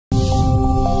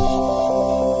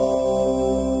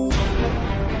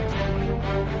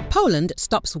Poland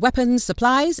stops weapons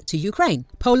supplies to Ukraine.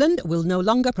 Poland will no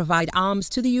longer provide arms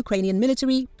to the Ukrainian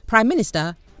military, Prime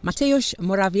Minister Mateusz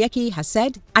Morawiecki has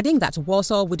said, adding that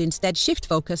Warsaw would instead shift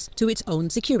focus to its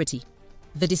own security.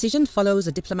 The decision follows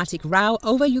a diplomatic row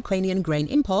over Ukrainian grain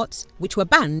imports, which were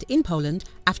banned in Poland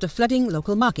after flooding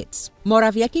local markets.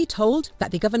 Morawiecki told that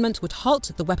the government would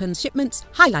halt the weapons shipments,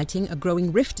 highlighting a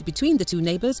growing rift between the two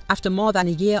neighbours after more than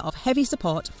a year of heavy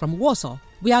support from Warsaw.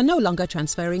 We are no longer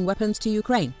transferring weapons to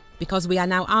Ukraine, because we are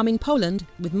now arming Poland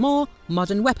with more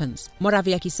modern weapons,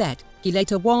 Morawiecki said. He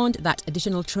later warned that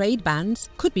additional trade bans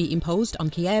could be imposed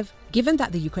on Kiev, given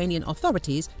that the Ukrainian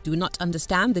authorities do not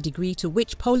understand the degree to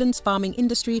which Poland's farming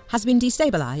industry has been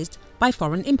destabilized by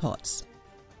foreign imports.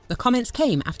 The comments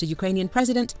came after Ukrainian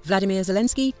President Vladimir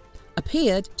Zelenski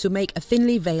appeared to make a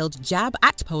thinly veiled jab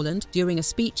at Poland during a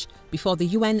speech before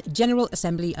the UN General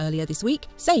Assembly earlier this week,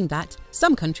 saying that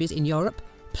some countries in Europe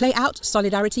play out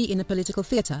solidarity in a political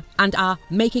theatre and are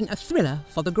making a thriller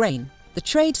for the grain. The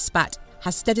trade spat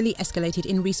has steadily escalated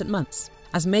in recent months.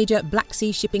 As major Black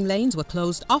Sea shipping lanes were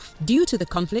closed off due to the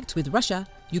conflict with Russia,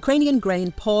 Ukrainian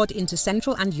grain poured into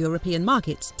Central and European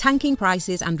markets, tanking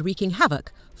prices and wreaking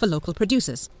havoc for local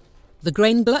producers. The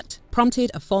grain glut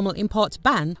prompted a formal import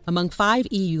ban among 5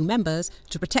 EU members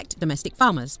to protect domestic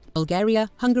farmers: Bulgaria,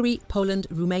 Hungary, Poland,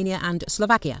 Romania and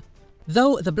Slovakia.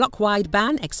 Though the bloc-wide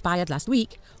ban expired last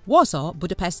week, Warsaw,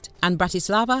 Budapest and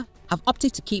Bratislava have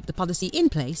opted to keep the policy in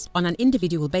place on an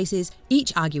individual basis,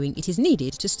 each arguing it is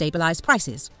needed to stabilize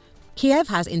prices. Kiev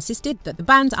has insisted that the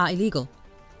bans are illegal,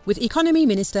 with Economy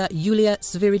Minister Yulia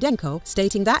Sviridenko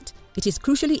stating that it is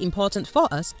crucially important for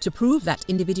us to prove that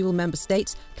individual member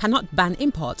states cannot ban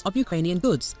imports of Ukrainian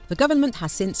goods. The government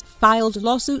has since filed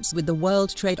lawsuits with the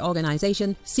World Trade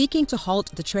Organization seeking to halt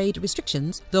the trade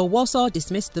restrictions, though Warsaw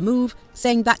dismissed the move,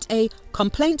 saying that a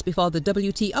complaint before the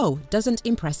WTO doesn't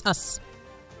impress us.